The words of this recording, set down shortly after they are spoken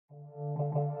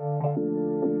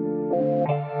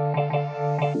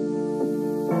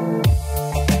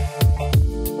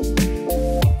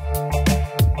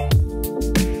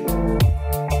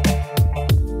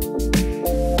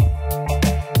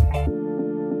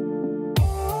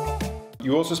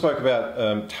You also spoke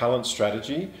about talent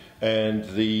strategy and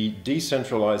the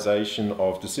decentralisation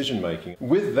of decision making.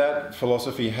 With that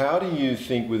philosophy, how do you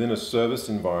think within a service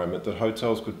environment that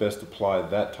hotels could best apply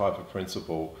that type of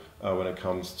principle when it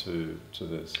comes to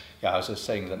this? Yeah, I was just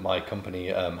saying that my company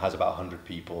has about 100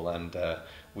 people, and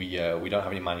we don't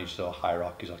have any managers or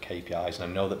hierarchies or KPIs,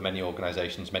 and I know that many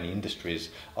organisations, many industries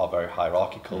are very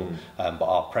hierarchical, but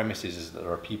our premise is that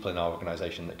there are people in our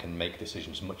organisation that can make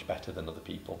decisions much better than other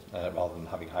people. Rather than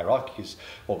having hierarchies,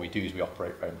 what we do is we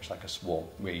operate very much like a swarm.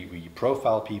 We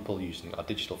profile people using our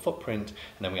digital footprint,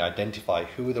 and then we identify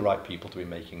who are the right people to be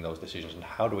making those decisions and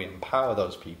how do we empower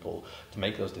those people to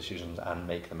make those decisions and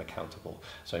make them accountable.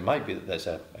 So it might be that there's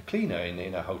a cleaner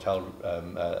in a hotel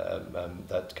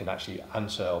that can actually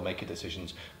answer or make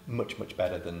decisions much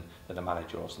better than a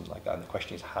manager or something like that. And the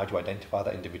question is, how do you identify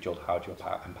that individual? How do you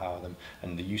empower them?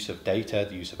 And the use of data,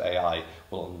 the use of AI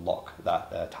will unlock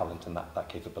that talent and that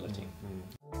capability.